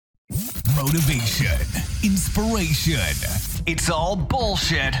Motivation, inspiration. It's all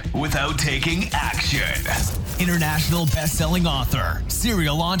bullshit without taking action. International best-selling author,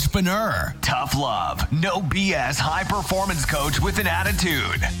 serial entrepreneur, tough love, no BS high-performance coach with an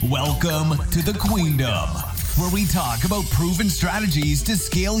attitude. Welcome to the Queendom, where we talk about proven strategies to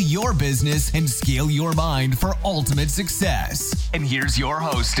scale your business and scale your mind for ultimate success. And here's your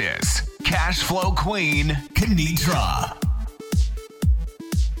hostess, cash flow queen, Kanitra.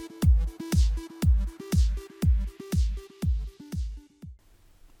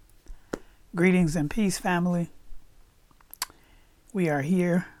 Greetings and peace, family. We are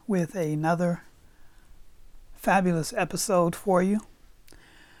here with another fabulous episode for you.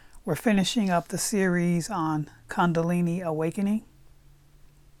 We're finishing up the series on Kundalini awakening.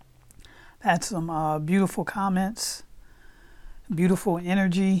 Had some beautiful comments, beautiful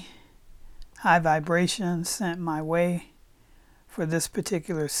energy, high vibrations sent my way for this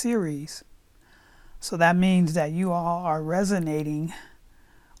particular series. So that means that you all are resonating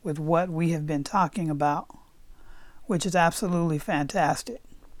with what we have been talking about, which is absolutely fantastic.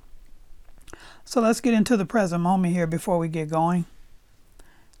 So let's get into the present moment here before we get going.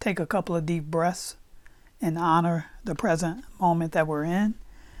 Take a couple of deep breaths and honor the present moment that we're in.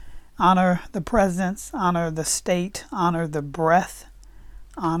 Honor the presence, honor the state, honor the breath,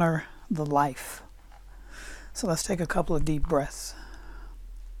 honor the life. So let's take a couple of deep breaths.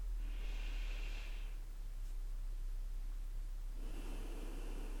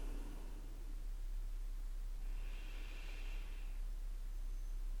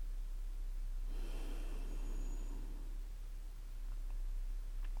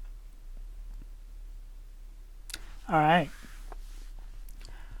 All right.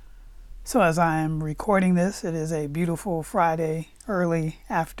 So as I am recording this, it is a beautiful Friday early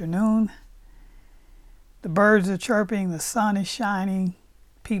afternoon. The birds are chirping, the sun is shining,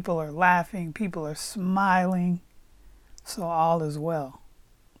 people are laughing, people are smiling, so all is well.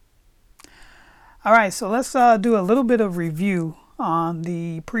 All right, so let's do a little bit of review on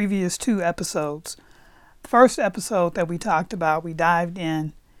the previous two episodes. The first episode that we talked about, we dived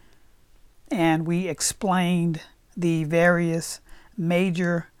in and we explained the various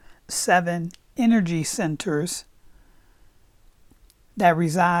major 7 energy centers that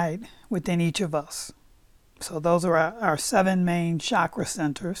reside within each of us. So those are our 7 main chakra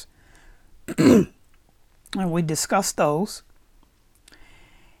centers. And we discussed those.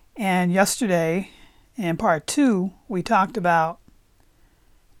 And yesterday, in part 2, we talked about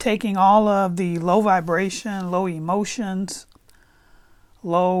taking all of the low vibration, low emotions,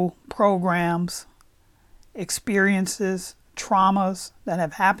 low programs, experiences, traumas that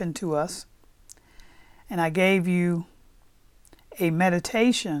have happened to us. And I gave you a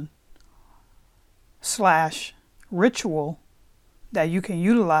meditation / ritual that you can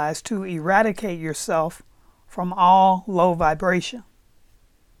utilize to eradicate yourself from all low vibration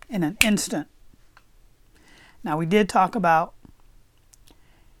in an instant. Now, we did talk about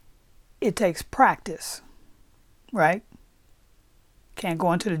it takes practice, right? Can't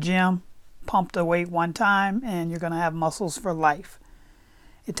go into the gym, pump the weight one time, and you're going to have muscles for life.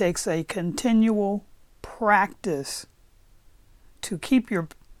 It takes a continual practice to keep your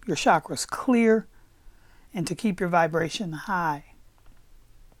chakras clear and to keep your vibration high.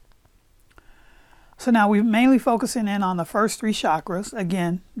 So now we're mainly focusing in on the first 3 chakras.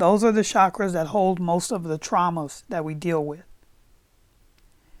 Again, those are the chakras that hold most of the traumas that we deal with.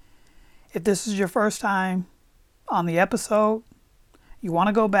 If this is your first time on the episode, you want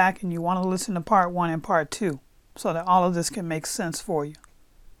to go back and you want to listen to part 1 and part 2 so that all of this can make sense for you.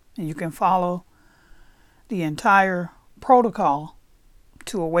 And you can follow the entire protocol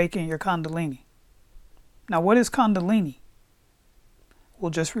to awaken your Kundalini. Now, what is Kundalini? We'll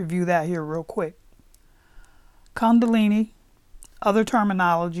just review that here real quick. Kundalini, other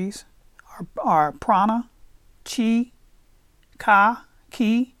terminologies are prana, chi, ka,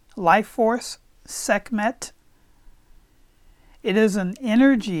 ki, life force, Sekhmet. It is an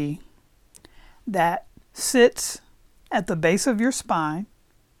energy that sits at the base of your spine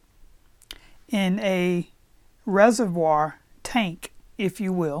in a reservoir tank, if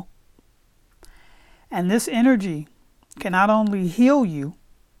you will. And this energy can not only heal you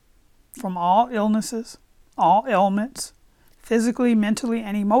from all illnesses, all ailments, physically, mentally,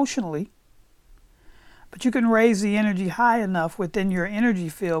 and emotionally, but you can raise the energy high enough within your energy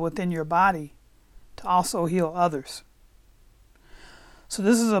field, within your body, to also heal others. So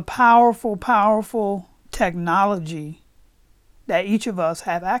this is a powerful, powerful technology that each of us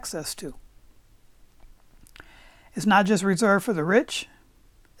have access to. It's not just reserved for the rich.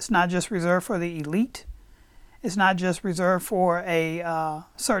 It's not just reserved for the elite. It's not just reserved for a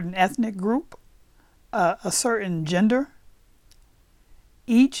certain ethnic group, a certain gender.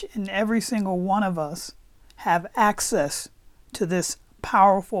 Each and every single one of us have access to this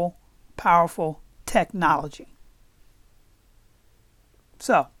powerful, powerful technology.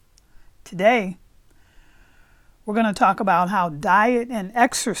 So, today, we're going to talk about how diet and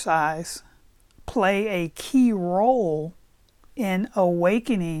exercise play a key role in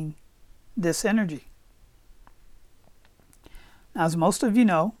awakening this energy. Now, as most of you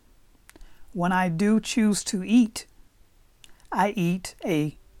know, when I do choose to eat, I eat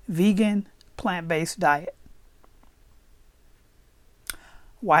a vegan, plant-based diet.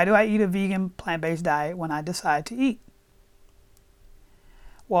 Why do I eat a vegan, plant-based diet when I decide to eat?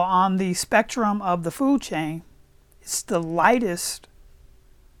 Well, on the spectrum of the food chain, it's the lightest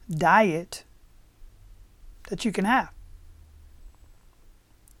diet that you can have.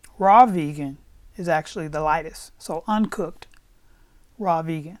 Raw vegan is actually the lightest. So uncooked raw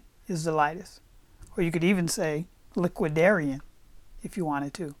vegan is the lightest. Or you could even say liquidarian if you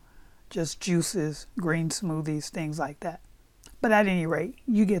wanted to. Just juices, green smoothies, things like that. But at any rate,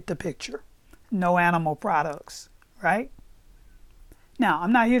 you get the picture. No animal products, right? Now,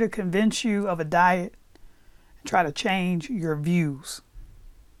 I'm not here to convince you of a diet and try to change your views.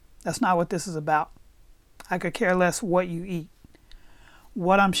 That's not what this is about. I could care less what you eat.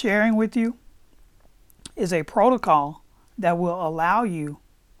 What I'm sharing with you is a protocol that will allow you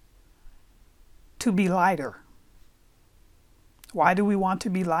to be lighter. Why do we want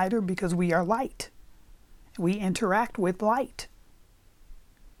to be lighter? Because we are light. We interact with light.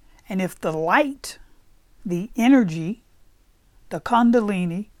 And if the light, the energy, the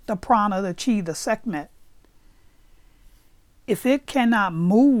Kundalini, the prana, the chi, the Sekhmet, if it cannot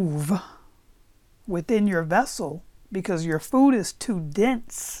move within your vessel because your food is too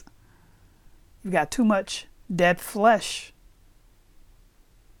dense, you've got too much dead flesh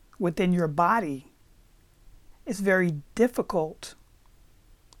within your body, it's very difficult,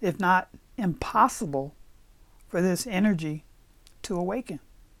 if not impossible, for this energy to awaken.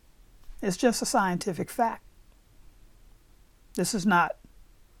 It's just a scientific fact. This is not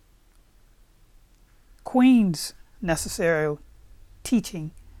Queen's necessary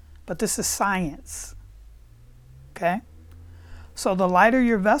teaching, but this is science. Okay? So the lighter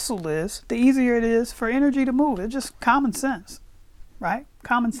your vessel is, the easier it is for energy to move. It's just common sense, right?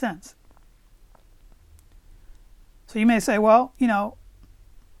 Common sense. So you may say, well,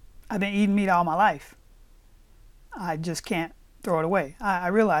 I've been eating meat all my life. I just can't throw it away. I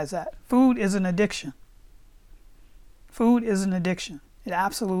realize that. Food is an addiction. Food is an addiction. It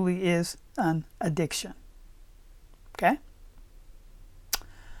absolutely is an addiction. Okay?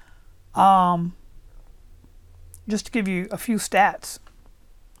 Just to give you a few stats.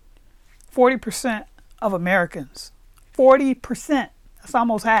 40% of Americans, 40%, that's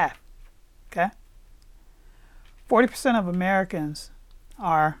almost half. Okay? 40% of Americans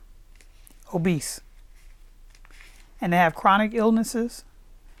are obese. And they have chronic illnesses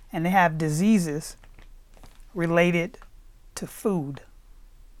and they have diseases related to food.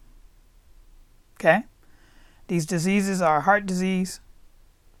 Okay? These diseases are heart disease,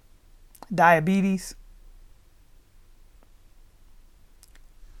 diabetes,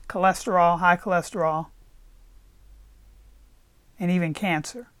 cholesterol, high cholesterol, and even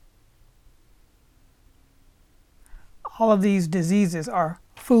cancer. All of these diseases are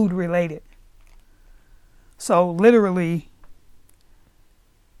food related. So literally,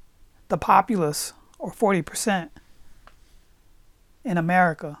 the populace, or 40% in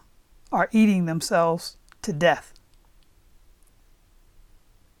America, are eating themselves to death.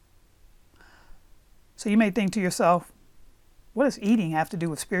 So you may think to yourself, what does eating have to do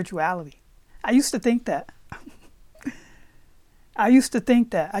with spirituality? I used to think that. I used to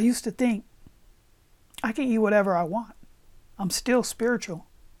think I can eat whatever I want. I'm still spiritual.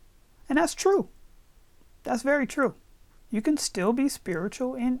 And that's true. That's very true. You can still be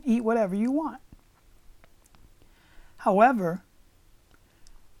spiritual and eat whatever you want. However,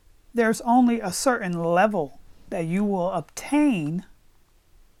 there's only a certain level that you will obtain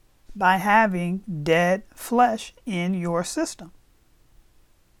by having dead flesh in your system.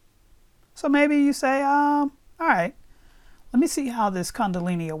 So maybe you say, all right, let me see how this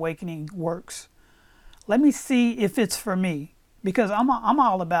Kundalini awakening works. Let me see if it's for me. Because I'm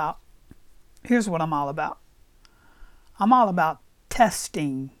all about, here's what I'm all about. I'm all about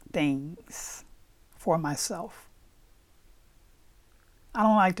testing things for myself. I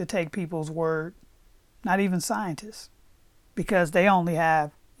don't like to take people's word, not even scientists, because they only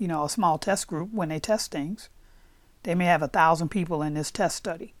have, a small test group when they test things. They may have 1,000 people in this test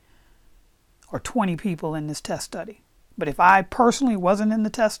study, or 20 people in this test study. But if I personally wasn't in the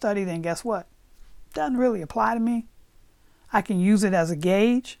test study, then guess what? It doesn't really apply to me. I can use it as a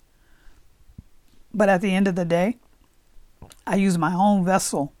gauge, but at the end of the day, I use my own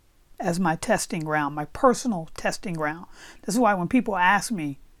vessel as my testing ground, my personal testing ground. This is why when people ask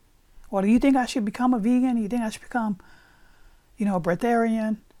me, well, do you think I should become a vegan? Do you think I should become, a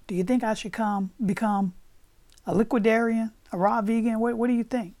breatharian? Do you think I should become a liquidarian, a raw vegan? What do you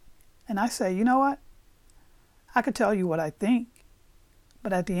think? And I say, you know what? I could tell you what I think,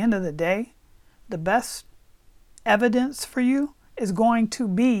 but at the end of the day, the best evidence for you is going to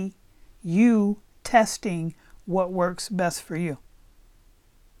be you testing what works best for you.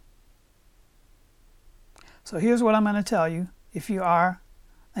 So here's what I'm going to tell you if you are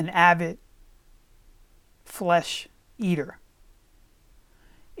an avid flesh eater.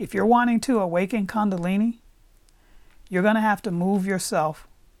 If you're wanting to awaken Kundalini, you're going to have to move yourself.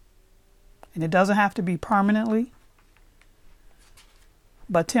 And it doesn't have to be permanently,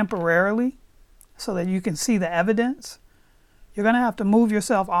 but temporarily, so that you can see the evidence. You're going to have to move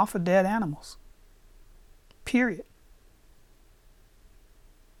yourself off of dead animals. Period.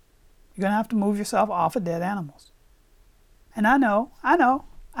 You're going to have to move yourself off of dead animals. And I know,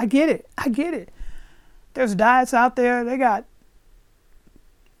 I get it. There's diets out there. They got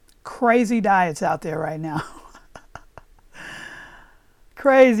crazy diets out there right now.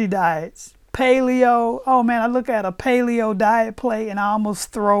 Crazy diets. Paleo. Oh man, I look at a paleo diet plate and I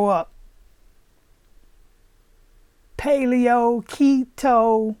almost throw up. Paleo,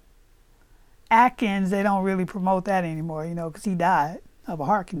 keto, Atkins, they don't really promote that anymore, because he died of a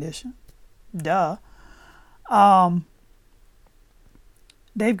heart condition. Duh.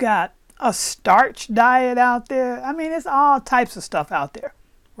 They've got a starch diet out there. I mean, it's all types of stuff out there,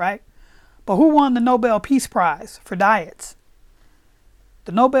 right? But who won the Nobel Peace Prize for diets?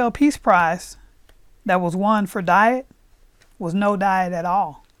 The Nobel Peace Prize that was won for diet was no diet at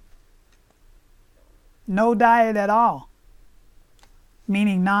all. No diet at all,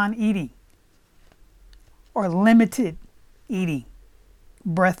 meaning non-eating or limited eating,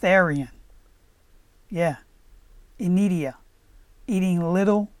 breatharian. Yeah, inedia, eating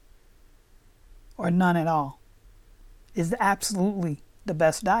little or none at all, is absolutely the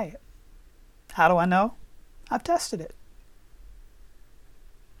best diet. How do I know? I've tested it.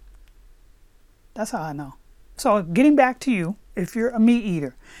 That's how I know. So getting back to you, if you're a meat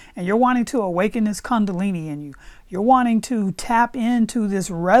eater and you're wanting to awaken this Kundalini in you, you're wanting to tap into this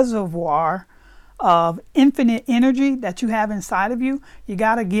reservoir of infinite energy that you have inside of you, you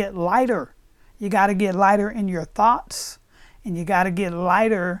got to get lighter. You got to get lighter in your thoughts, and you got to get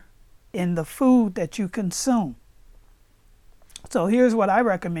lighter in the food that you consume. So here's what I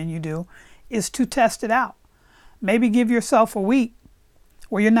recommend you do, is to test it out. Maybe give yourself a week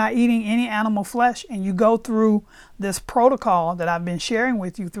where you're not eating any animal flesh, and you go through this protocol that I've been sharing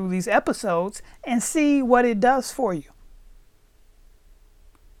with you through these episodes and see what it does for you.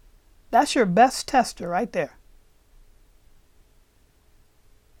 That's your best tester right there.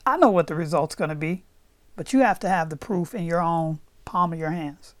 I know what the result's going to be, but you have to have the proof in your own palm of your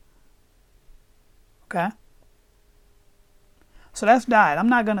hands. Okay? So that's diet. I'm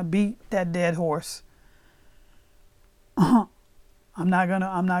not going to beat that dead horse. I'm not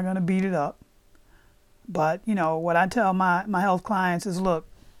gonna beat it up. But what I tell my health clients is, look,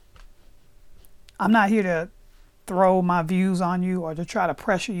 I'm not here to throw my views on you or to try to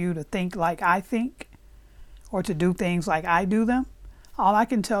pressure you to think like I think or to do things like I do them. All I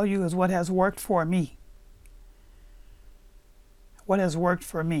can tell you is what has worked for me. What has worked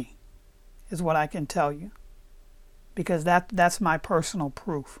for me is what I can tell you, because that's my personal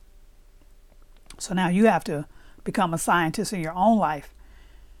proof. So now you have to become a scientist in your own life,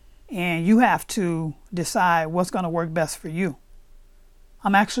 and you have to decide what's going to work best for you.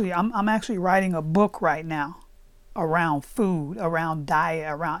 I'm actually writing a book right now around food, around diet,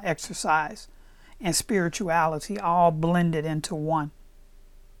 around exercise, and spirituality, all blended into one.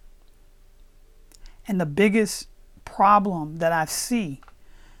 And the biggest problem that I see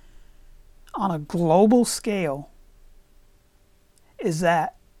on a global scale is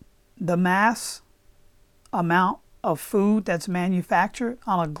that the mass amount of food that's manufactured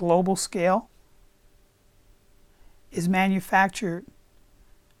on a global scale is manufactured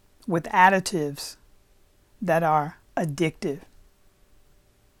with additives that are addictive.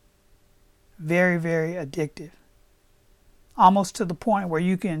 Very, very addictive. Almost to the point where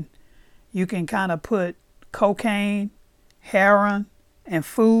you can kind of put cocaine, heroin, and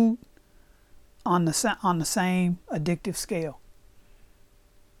food on the same addictive scale.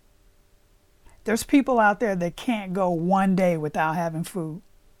 There's people out there that can't go one day without having food.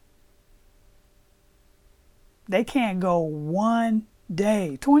 They can't go one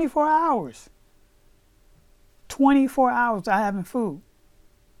day, 24 hours. 24 hours without having food.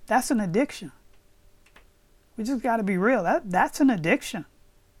 That's an addiction. We just got to be real. That's an addiction.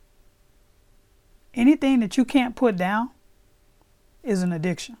 Anything that you can't put down is an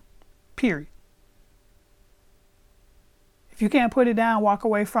addiction. Period. If you can't put it down, walk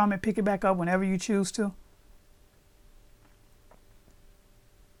away from it, pick it back up whenever you choose to.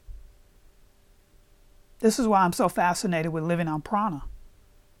 This is why I'm so fascinated with living on prana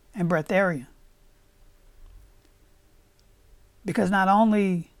and breatharian. Because not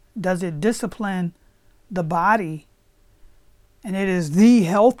only does it discipline the body, and it is the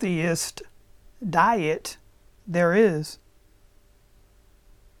healthiest diet there is,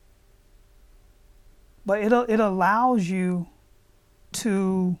 but it allows you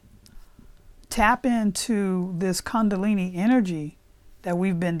to tap into this Kundalini energy that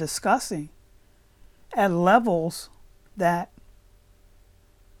we've been discussing at levels that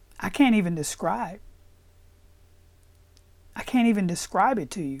I can't even describe. I can't even describe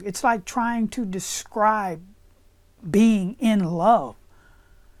it to you. It's like trying to describe being in love.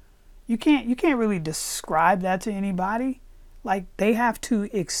 You can't really describe that to anybody. Like, they have to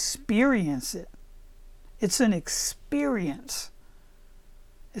experience it. It's an experience.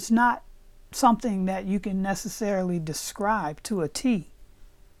 It's not something that you can necessarily describe to a T.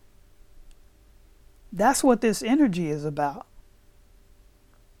 That's what this energy is about.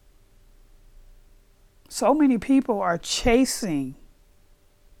 So many people are chasing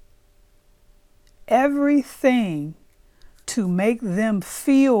everything to make them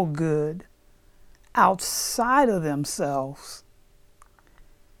feel good outside of themselves.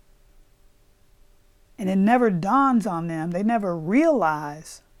 And it never dawns on them. They never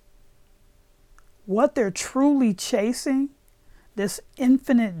realize what they're truly chasing, this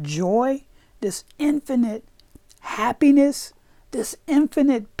infinite joy, this infinite happiness, this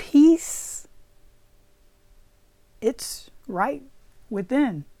infinite peace. It's right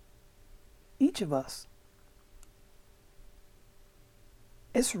within each of us.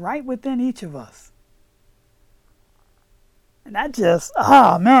 It's right within each of us. And that just,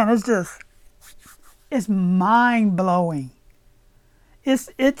 oh man, it's mind-blowing.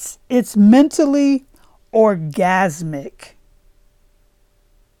 It's mentally orgasmic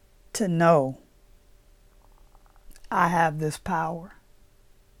to know I have this power.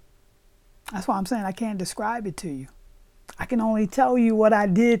 That's why I'm saying I can't describe it to you. I can only tell you what I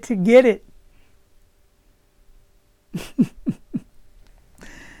did to get it.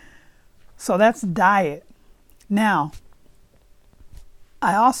 So that's diet. Now,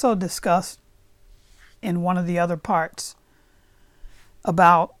 I also discussed in one of the other parts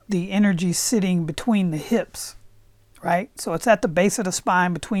about the energy sitting between the hips, right? So it's at the base of the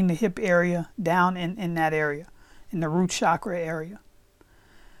spine, between the hip area, down in that area, in the root chakra area.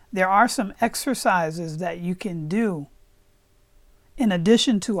 There are some exercises that you can do in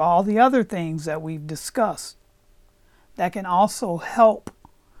addition to all the other things that we've discussed that can also help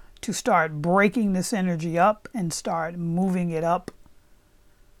to start breaking this energy up and start moving it up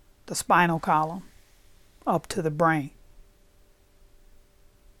the spinal column, up to the brain.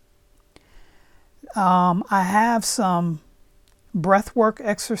 I have some breath work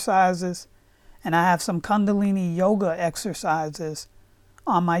exercises and I have some Kundalini yoga exercises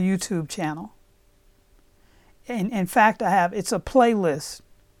on my YouTube channel. In fact, it's a playlist.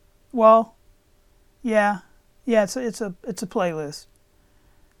 Well, yeah, it's a playlist.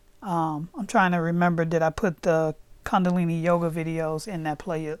 I'm trying to remember, did I put the Kundalini yoga videos in that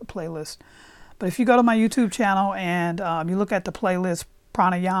playlist? But if you go to my YouTube channel and you look at the playlist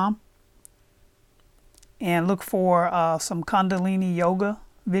Pranayam and look for some Kundalini yoga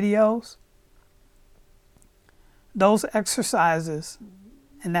videos, those exercises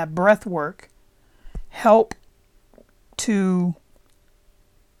and that breath work help to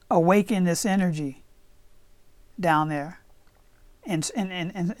awaken this energy down there and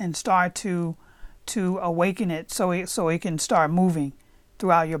start to awaken it so it can start moving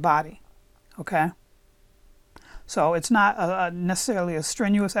throughout your body. Okay? So it's not necessarily a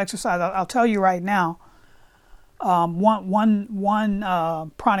strenuous exercise. I'll tell you right now, one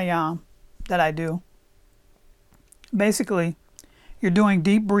pranayam that I do. Basically, you're doing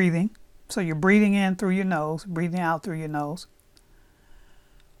deep breathing. So you're breathing in through your nose, breathing out through your nose.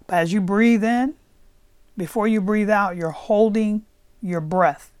 But as you breathe in, before you breathe out, you're holding your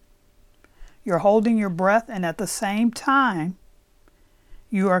breath. You're holding your breath, and at the same time,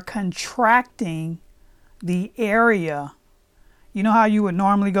 you are contracting the area. You know how you would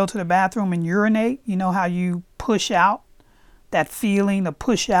normally go to the bathroom and urinate? You know how you push out, that feeling to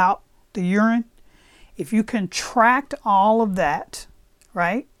push out the urine? If you contract all of that,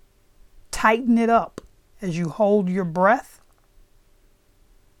 right, tighten it up as you hold your breath,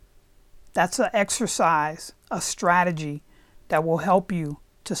 that's an exercise, a strategy that will help you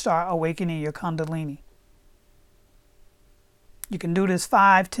to start awakening your Kundalini. You can do this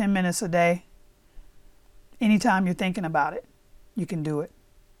 5-10 minutes a day. Anytime you're thinking about it, you can do it.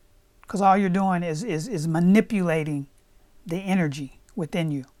 Because all you're doing is manipulating the energy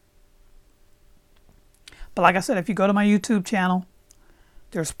within you. But like I said, if you go to my YouTube channel,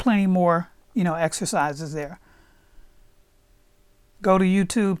 there's plenty more, exercises there. Go to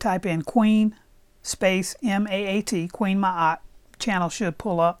YouTube, type in Queen space M-A-A-T, Queen Ma'at. Channel should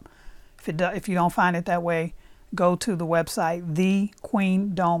pull up. If you don't find it that way, go to the website,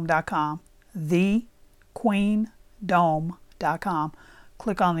 thequeendome.com, thequeendome.com.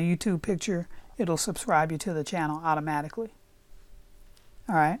 Click on the YouTube picture. It'll subscribe you to the channel automatically.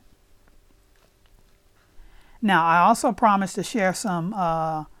 All right. Now, I also promised to share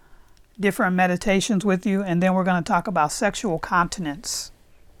some different meditations with you, and then we're going to talk about sexual continence.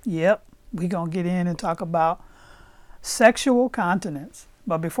 Yep, we're going to get in and talk about sexual continence.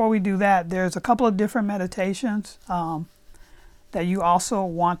 But before we do that, there's a couple of different meditations that you also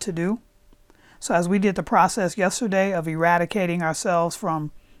want to do. So as we did the process yesterday of eradicating ourselves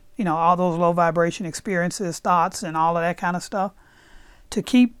from, all those low vibration experiences, thoughts, and all of that kind of stuff, to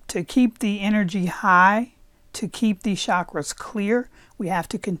keep the energy high, to keep these chakras clear, we have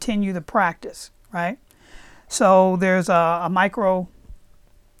to continue the practice, right? So there's a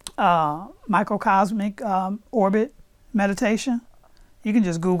microcosmic orbit meditation. You can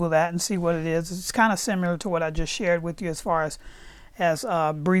just Google that and see what it is. It's kind of similar to what I just shared with you as far as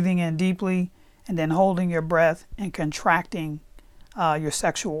breathing in deeply and then holding your breath and contracting your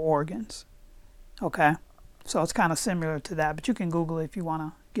sexual organs. Okay? So it's kind of similar to that, but you can Google it if you want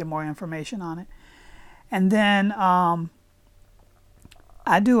to get more information on it. And then I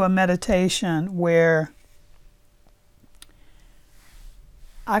do a meditation where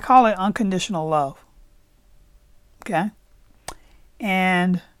I call it unconditional love. Okay?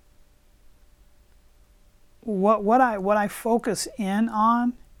 And what I focus in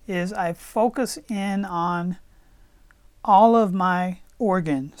on is I focus in on all of my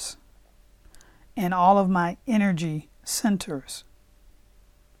organs and all of my energy centers.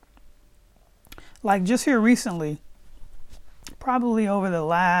 Like just here recently, probably over the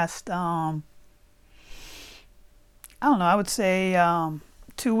last, I would say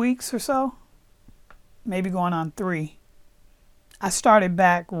 2 weeks or so, maybe going on 3, I started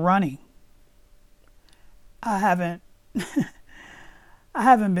back running. I haven't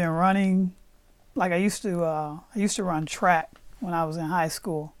been running like I used to. I used to run track when I was in high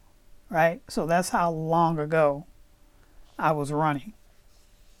school, right? So that's how long ago I was running.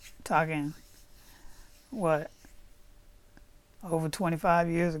 Talking, over 25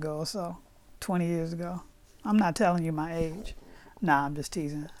 years ago or so, 20 years ago. I'm not telling you my age. Nah, I'm just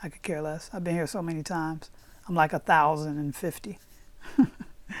teasing. I could care less. I've been here so many times. I'm like 1,050.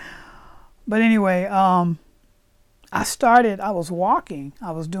 But anyway, I was walking.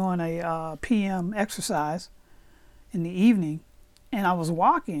 I was doing a PM exercise in the evening, and I was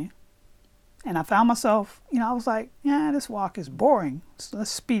walking, and I found myself, I was like, yeah, this walk is boring. So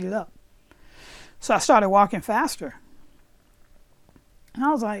let's speed it up. So I started walking faster. And I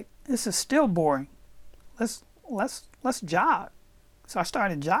was like, this is still boring. Let's jog. So I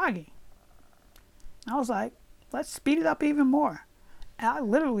started jogging. I was like, let's speed it up even more. And I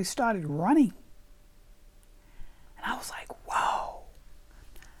literally started running. And I was like, whoa,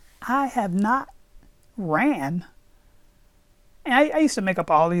 I have not ran. And I used to make up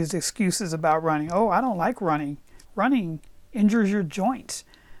all these excuses about running. Oh, I don't like running. Running injures your joints.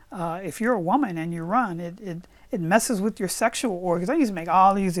 If you're a woman and you run, it messes with your sexual organs. I used to make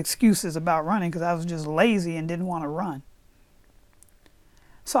all these excuses about running because I was just lazy and didn't want to run.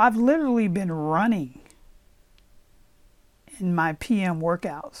 So I've literally been running in my PM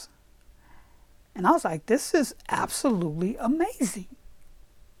workouts. And I was like, this is absolutely amazing.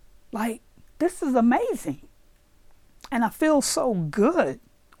 Like, this is amazing. And I feel so good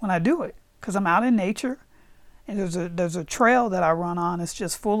when I do it because I'm out in nature. And there's a trail that I run on. It's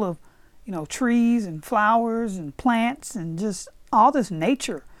just full of, trees and flowers and plants and just all this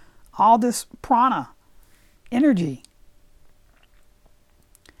nature, all this prana energy.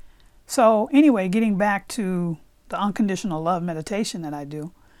 So anyway, getting back to the unconditional love meditation that I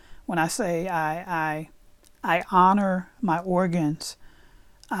do, when I say I honor my organs,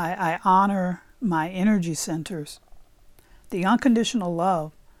 I honor my energy centers, the unconditional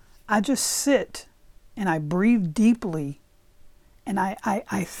love, I just sit and I breathe deeply and I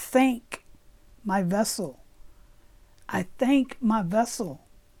thank my vessel. I thank my vessel.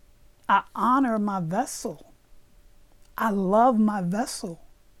 I honor my vessel. I love my vessel.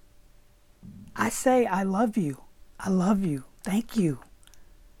 I say, I love you. I love you. Thank you.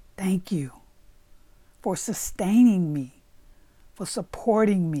 Thank you for sustaining me, for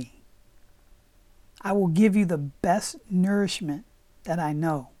supporting me. I will give you the best nourishment that I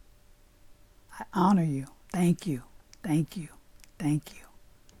know. I honor you. Thank you. Thank you. Thank you.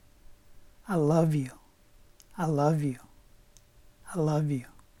 I love you. I love you. I love you.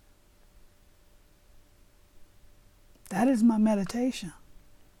 That is my meditation.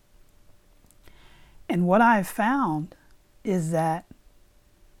 And what I've found is that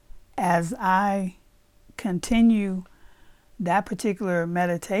as I continue that particular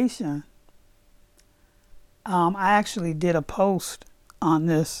meditation, I actually did a post on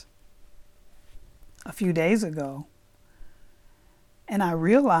this a few days ago, and I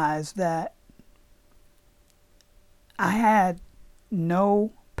realized that I had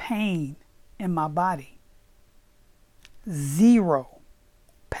no pain in my body. Zero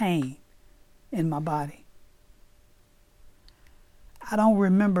pain in my body. I don't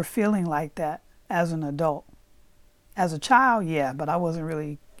remember feeling like that as an adult. As a child, yeah, but I wasn't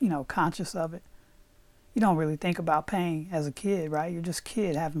really, conscious of it. You don't really think about pain as a kid, right? You're just a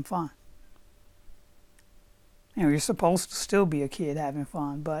kid having fun. You're supposed to still be a kid having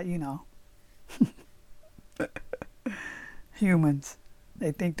fun, but humans,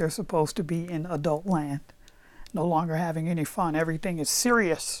 they think they're supposed to be in adult land, no longer having any fun. Everything is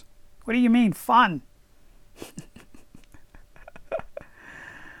serious. What do you mean fun?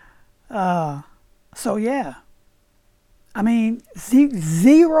 So yeah, I mean,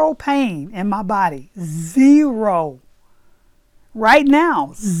 zero pain in my body. Zero. Right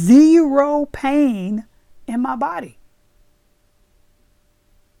now, zero pain in my body.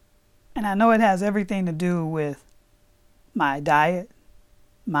 And I know it has everything to do with my diet,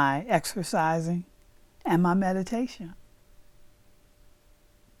 my exercising, and my meditation.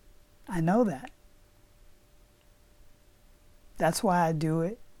 I know that. That's why I do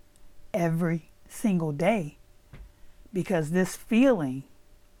it every single day. Because this feeling,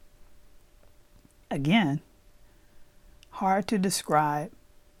 again, hard to describe,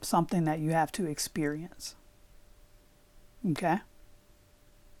 something that you have to experience. Okay?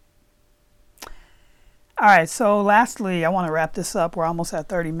 All right, so lastly, I want to wrap this up. We're almost at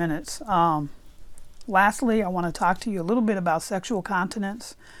 30 minutes. Lastly, I want to talk to you a little bit about sexual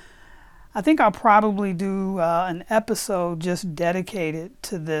continence. I think I'll probably do an episode just dedicated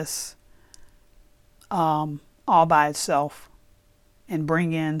to this all by itself and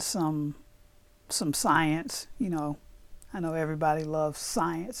bring in some science. I know everybody loves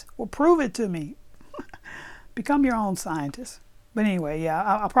science. Well, prove it to me. Become your own scientist. But anyway, yeah,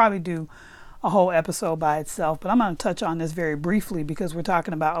 I'll probably do a whole episode by itself, but I'm going to touch on this very briefly because we're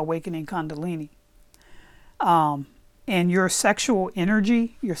talking about awakening Kundalini. And your sexual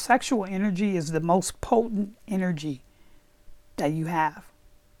energy is the most potent energy that you have.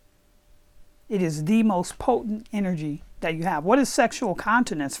 It is the most potent energy that you have. What is sexual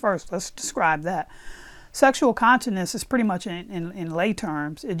continence? First, let's describe that. Sexual continence is pretty much in lay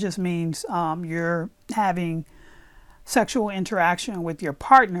terms. It just means you're having sexual interaction with your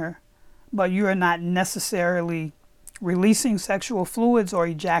partner, but you are not necessarily releasing sexual fluids or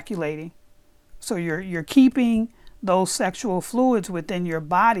ejaculating. So you're keeping those sexual fluids within your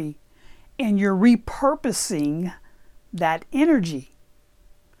body, and you're repurposing that energy.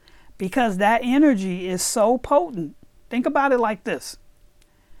 Because that energy is so potent. Think about it like this.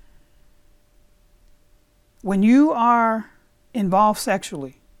 When you are involved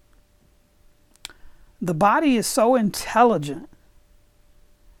sexually, the body is so intelligent.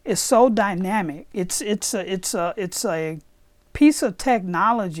 It's so dynamic. It's a piece of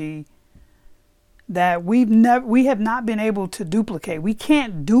technology that we have not been able to duplicate. We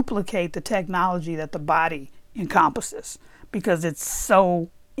can't duplicate the technology that the body encompasses because it's so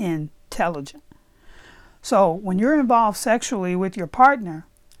intelligent. So when you're involved sexually with your partner,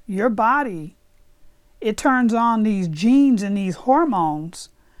 your body, it turns on these genes and these hormones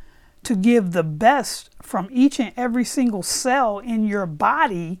to give the best from each and every single cell in your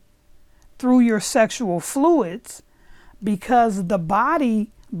body through your sexual fluids, because the body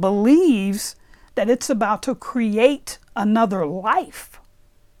believes that it's about to create another life.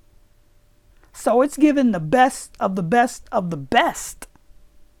 So it's given the best of the best of the best.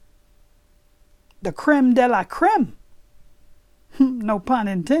 The creme de la creme. No pun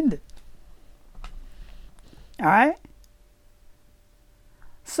intended. All right?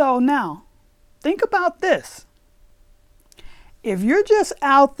 So now, think about this. If you're just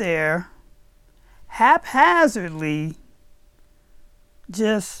out there haphazardly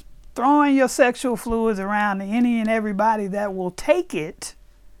just throwing your sexual fluids around to any and everybody that will take it,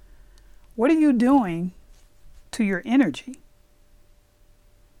 what are you doing to your energy?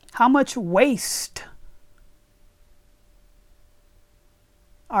 How much waste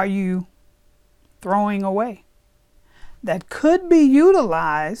are you throwing away that could be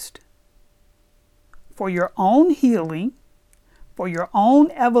utilized for your own healing, for your own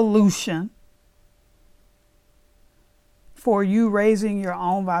evolution, for you raising your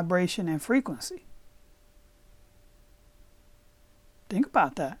own vibration and frequency? Think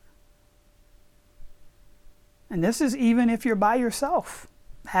about that. And this is even if you're by yourself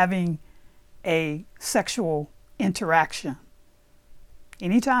having a sexual interaction.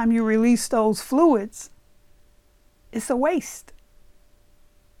 Anytime you release those fluids, it's a waste.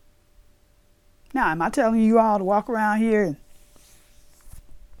 Now, am I telling you all to walk around here and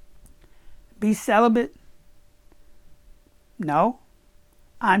be celibate? No.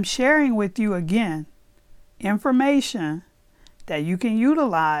 I'm sharing with you again information that you can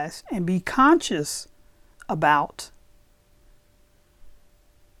utilize and be conscious about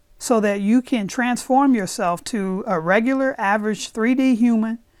so that you can transform yourself to a regular average 3D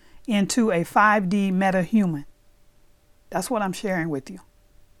human into a 5D meta human. That's what I'm sharing with you.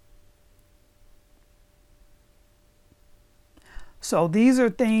 So these are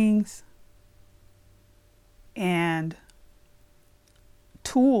things and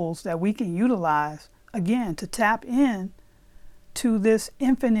tools that we can utilize, again, to tap in to this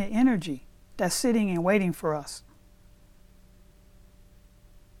infinite energy that's sitting and waiting for us.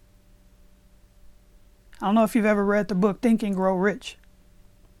 I don't know if you've ever read the book Think and Grow Rich,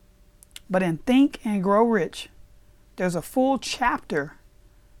 but in Think and Grow Rich, there's a full chapter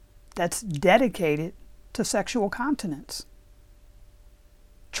that's dedicated to sexual continence.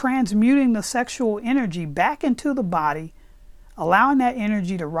 Transmuting the sexual energy back into the body, allowing that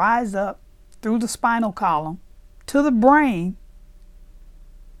energy to rise up through the spinal column to the brain,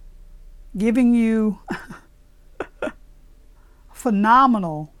 giving you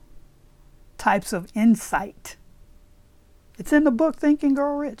phenomenal types of insight. It's in the book Think and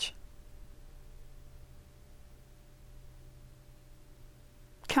Grow Rich.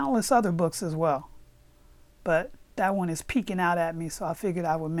 Countless other books as well, but that one is peeking out at me, so I figured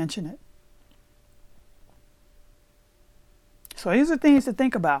I would mention it. So these are things to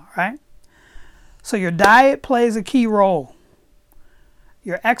think about, right? So your diet plays a key role.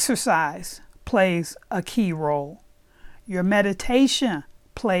 Your exercise plays a key role. Your meditation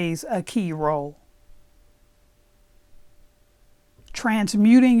plays a key role.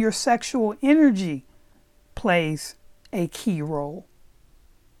 Transmuting your sexual energy plays a key role.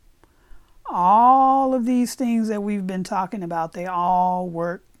 All of these things that we've been talking about, they all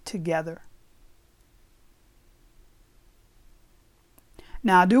work together.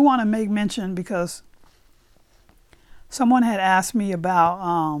 Now, I do want to make mention, because someone had asked me about,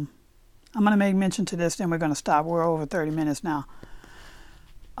 I'm going to make mention to this, then we're going to stop. We're over 30 minutes now.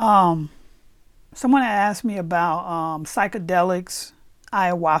 Someone had asked me about psychedelics,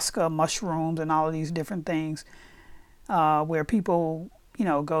 ayahuasca, mushrooms, and all of these different things, where people,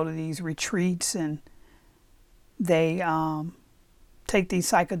 go to these retreats and they take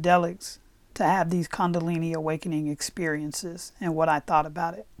these psychedelics to have these Kundalini awakening experiences, and what I thought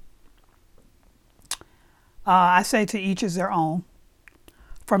about it. I say to each is their own.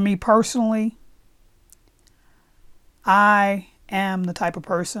 For me personally, I am the type of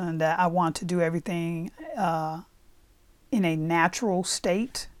person that I want to do everything in a natural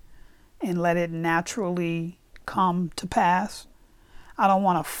state and let it naturally come to pass. I don't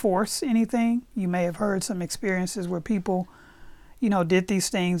want to force anything. You may have heard some experiences where people, did these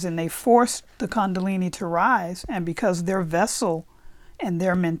things and they forced the Kundalini to rise, and because their vessel and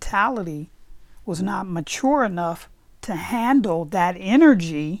their mentality was not mature enough to handle that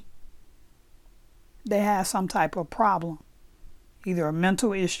energy, they had some type of problem. Either a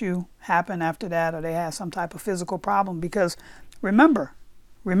mental issue happened after that, or they had some type of physical problem. Because remember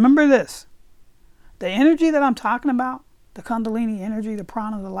this, the energy that I'm talking about, the Kundalini energy, the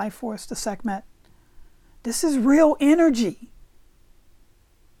prana, the life force, the Sekhmet, this is real energy.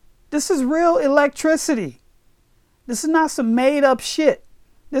 This is real electricity. This is not some made up shit.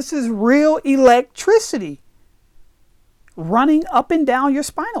 This is real electricity running up and down your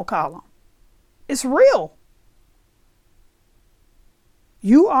spinal column. It's real.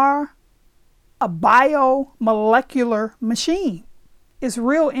 You are a biomolecular machine. It's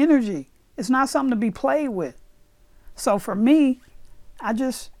real energy. It's not something to be played with. So for me, I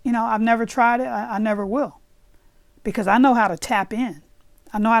just, I've never tried it. I never will. Because I know how to tap in.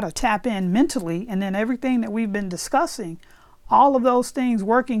 I know how to tap in mentally, and then everything that we've been discussing, all of those things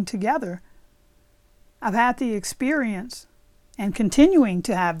working together, I've had the experience and continuing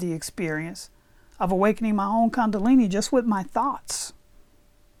to have the experience of awakening my own Kundalini just with my thoughts.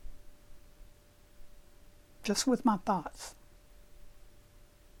 Just with my thoughts.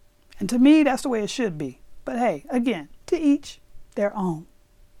 And to me, that's the way it should be. But hey, again, to each their own.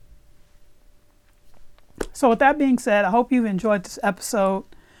 So with that being said, I hope you've enjoyed this episode.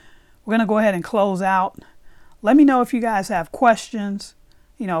 We're going to go ahead and close out. Let me know if you guys have questions.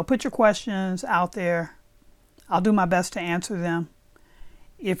 Put your questions out there. I'll do my best to answer them.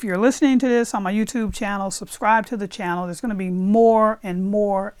 If you're listening to this on my YouTube channel, subscribe to the channel. There's going to be more and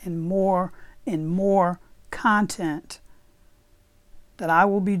more and more and more content that I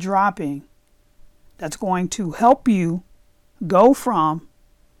will be dropping that's going to help you go from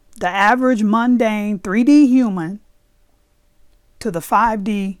the average mundane 3D human to the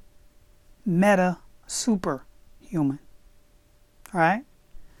 5D meta superhuman. All right?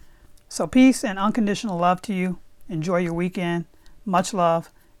 So peace and unconditional love to you. Enjoy your weekend. Much love.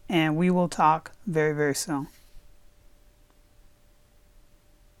 And we will talk very, very soon.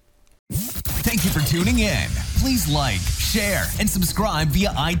 Thank you for tuning in. Please like, share, and subscribe via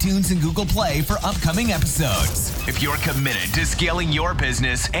iTunes and Google Play for upcoming episodes. If you're committed to scaling your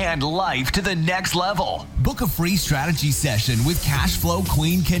business and life to the next level, book a free strategy session with Cashflow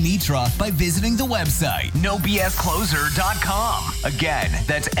Queen Kenitra by visiting the website nobscloser.com. Again,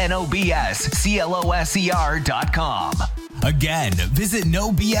 that's nobscloser.com. Again, visit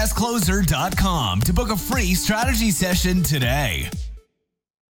nobscloser.com to book a free strategy session today.